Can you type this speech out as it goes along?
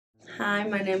Hi,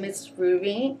 my name is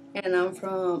Ruby, and I'm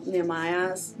from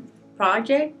Nehemiah's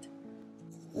project.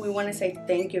 We want to say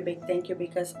thank you, big thank you,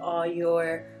 because all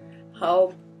your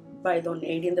help by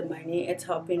donating the money, it's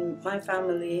helping my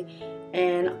family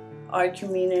and our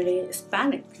community,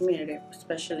 Hispanic community,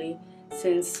 especially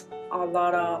since a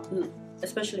lot of,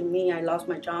 especially me, I lost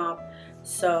my job,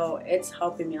 so it's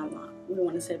helping me a lot. We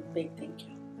want to say big thank you.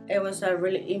 It was a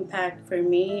really impact for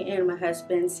me and my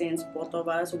husband, since both of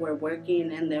us were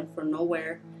working, and then from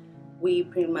nowhere we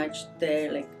pretty much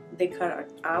they cut our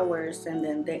hours, and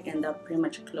then they end up pretty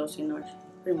much closing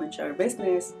our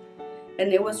business,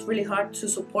 and it was really hard to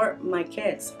support my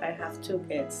kids. I have two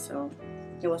kids, so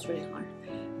it was really hard,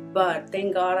 but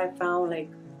thank God I found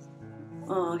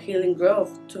Healing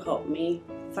Growth to help me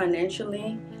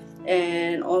financially,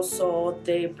 and also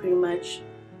they pretty much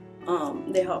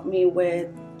they help me with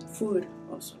food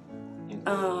also.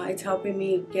 It's helping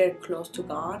me get close to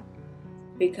God,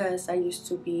 because I used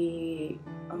to be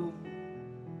I'm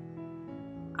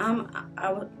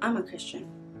a Christian,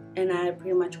 and I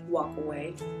pretty much walk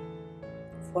away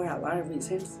for a lot of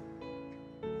reasons.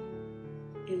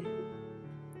 And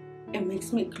it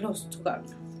makes me close to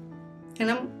God,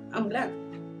 and I'm glad.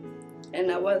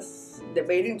 And I was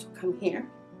debating to come here,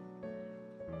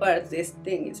 but this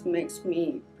thing makes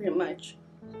me pretty much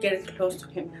get close to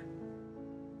Him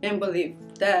and believe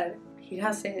that He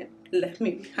hasn't left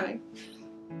me behind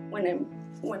when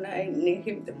I need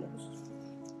Him the most.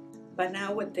 But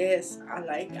now with this,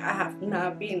 I have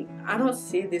not been. I don't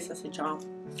see this as a job.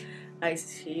 I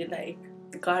see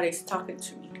God is talking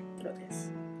to me through this,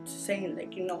 saying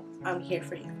I'm here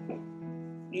for you.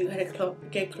 You gotta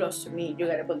get close to me. You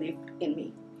gotta believe in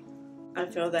me. I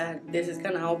feel that this is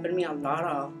gonna open me a lot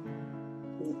of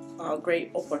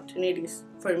great opportunities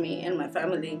for me and my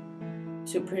family,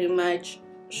 to pretty much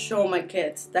show my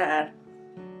kids that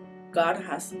God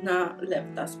has not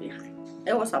left us behind.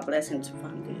 It was a blessing to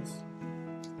find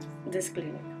this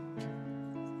clinic.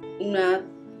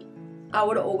 I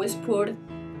would always put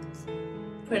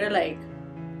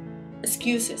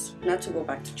excuses not to go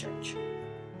back to church,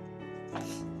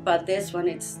 but this one,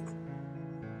 it's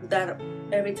that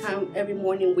every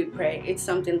morning we pray. It's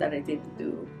something that I didn't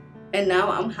do, and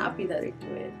now I'm happy that I do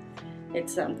it.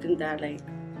 It's something that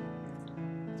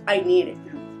I needed.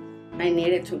 I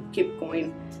needed to keep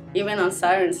going, even on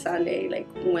Saturday and Sunday,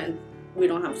 when we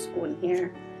don't have school in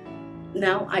here.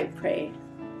 Now I pray,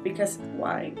 because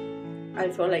why? I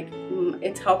feel like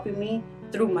it's helping me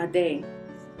through my day.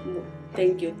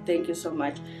 Thank you so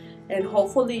much, and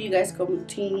hopefully you guys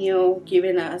continue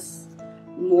giving us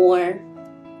more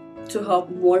to help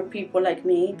more people like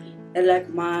me and like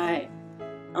my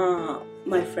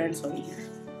friends over here.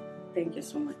 Thank you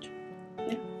so much.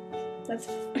 Yeah, that's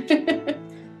it.